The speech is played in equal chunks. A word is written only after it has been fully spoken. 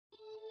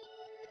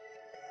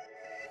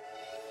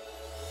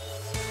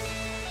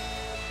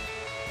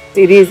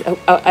It is an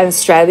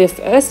Australia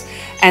first,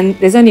 and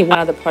there's only one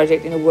other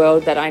project in the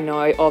world that I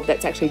know of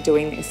that's actually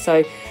doing this. So,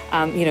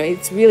 you know,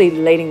 it's really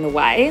leading the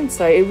way, and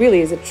so it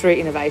really is a true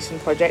innovation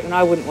project, and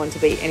I wouldn't want to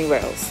be anywhere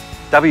else.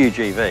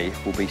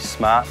 WGV will be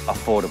smart,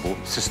 affordable,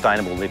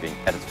 sustainable living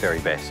at its very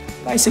best.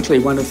 Basically,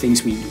 one of the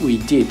things we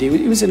did,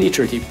 it was an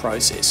iterative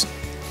process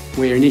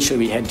where initially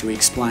we had to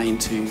explain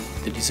to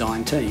the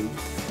design team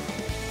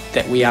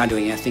that we are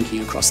doing our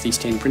thinking across these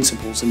 10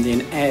 principles, and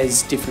then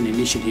as different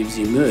initiatives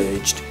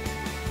emerged,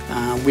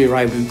 we were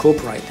able to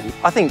incorporate them.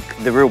 I think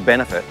the real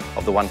benefit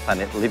of the One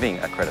Planet Living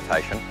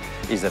accreditation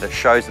is that it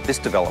shows that this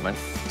development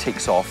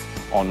ticks off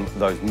on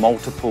those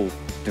multiple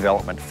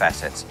development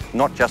facets,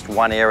 not just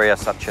one area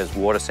such as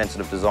water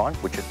sensitive design,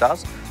 which it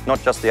does,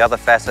 not just the other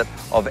facet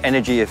of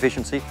energy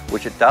efficiency,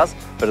 which it does,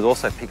 but it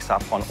also picks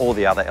up on all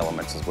the other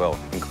elements as well,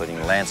 including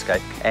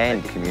landscape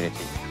and community.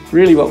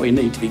 Really what we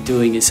need to be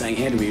doing is saying,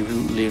 how do we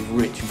live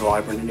rich,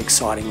 vibrant and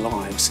exciting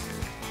lives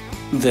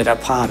that are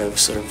part of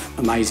sort of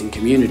amazing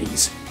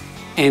communities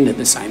and at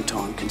the same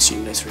time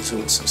consume less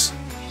resources.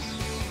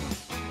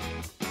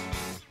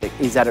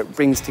 Is that it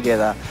brings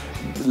together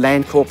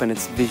LandCorp and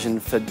its vision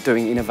for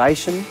doing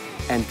innovation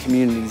and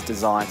community's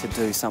desire to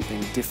do something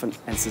different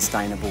and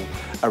sustainable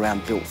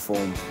around built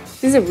form.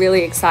 This is a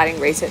really exciting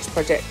research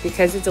project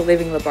because it's a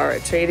living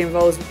laboratory. It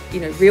involves,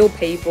 you know, real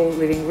people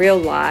living real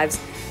lives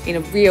in a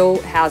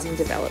real housing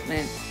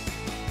development.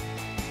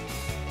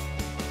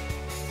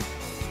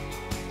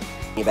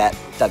 About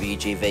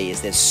WGV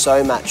is there's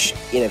so much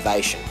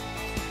innovation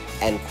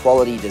and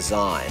quality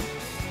design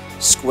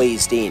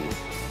squeezed in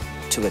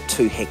to a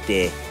 2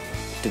 hectare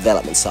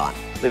development site.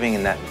 Living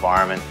in that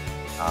environment,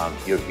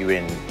 you're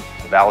in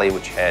a valley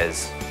which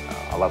has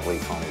a lovely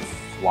kind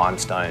of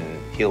limestone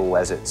hill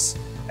as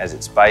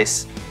its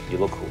base. You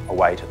look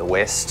away to the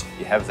west,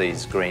 you have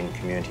these green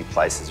community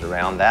places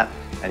around that,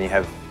 and you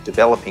have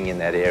developing in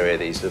that area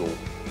these little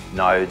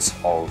nodes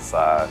of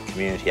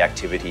community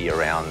activity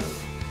around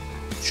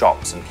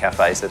shops and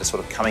cafes that are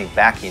sort of coming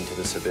back into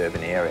the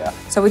suburban area.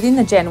 So within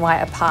the Gen Y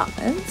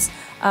apartments,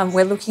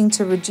 we're looking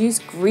to reduce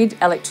grid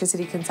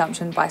electricity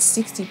consumption by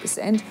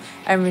 60%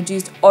 and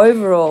reduce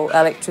overall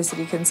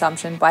electricity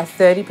consumption by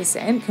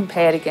 30%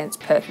 compared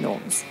against Perth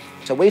norms.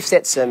 So we've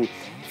set some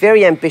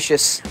very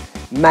ambitious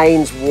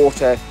mains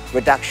water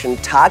reduction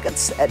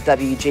targets at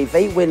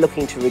WGV. We're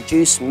looking to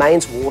reduce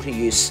mains water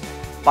use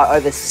by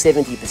over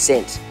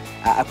 70%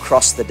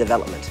 across the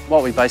development.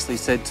 What we basically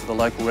said to the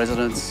local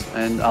residents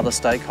and other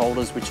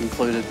stakeholders, which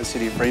included the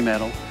City of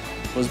Fremantle,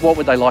 was what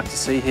would they like to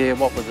see here,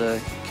 what were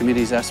the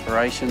community's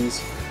aspirations,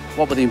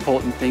 what were the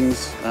important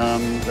things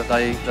that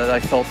they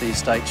felt the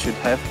estate should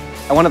have.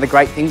 And one of the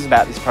great things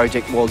about this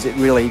project was it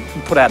really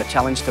put out a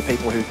challenge to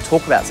people who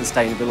talk about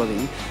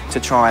sustainability to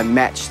try and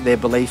match their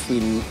belief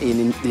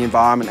in the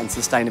environment and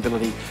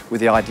sustainability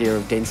with the idea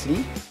of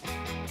density.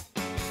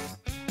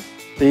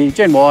 The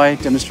Gen Y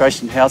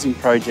demonstration housing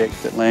project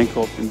that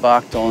LandCorp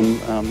embarked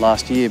on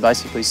last year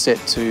basically set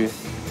to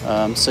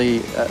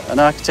see an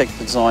architect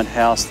designed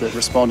house that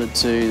responded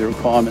to the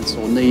requirements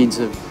or needs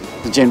of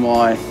the Gen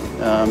Y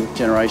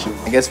generation.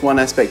 I guess one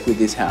aspect with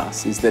this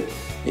house is that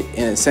it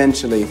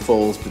essentially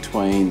falls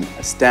between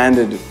a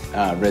standard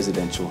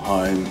residential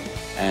home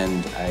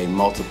and a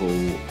multiple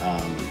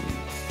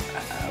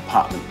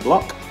apartment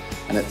block,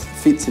 and it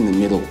fits in the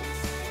middle.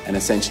 And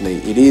essentially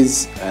it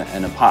is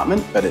an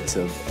apartment, but it's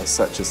of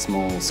such a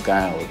small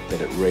scale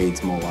that it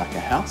reads more like a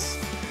house.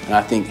 And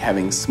I think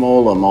having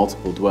smaller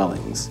multiple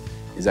dwellings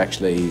is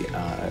actually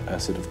a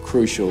sort of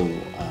crucial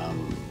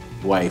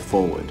way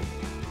forward.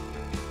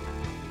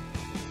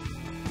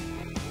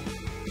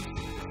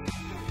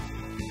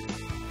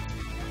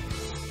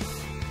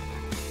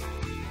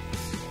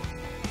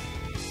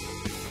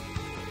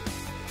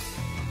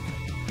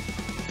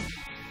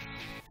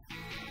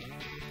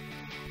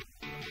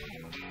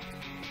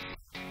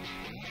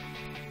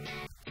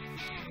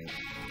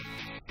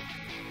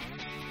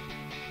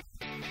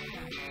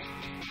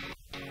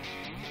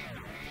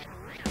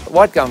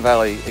 White Gum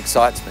Valley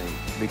excites me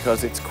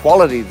because it's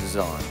quality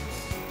design,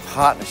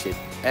 partnership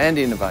and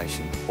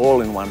innovation all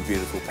in one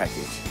beautiful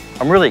package.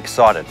 I'm really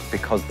excited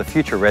because the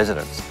future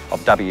residents of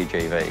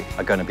WGV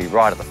are going to be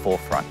right at the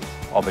forefront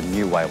of a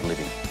new way of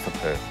living for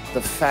Perth.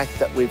 The fact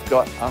that we've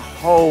got a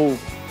whole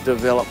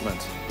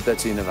development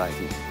that's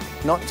innovative,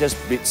 not just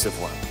bits of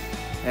one.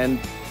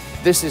 And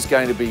this is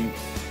going to be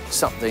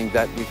something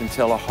that you can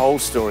tell a whole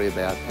story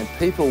about, and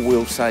people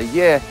will say,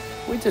 yeah,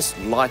 we just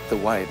like the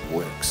way it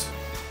works.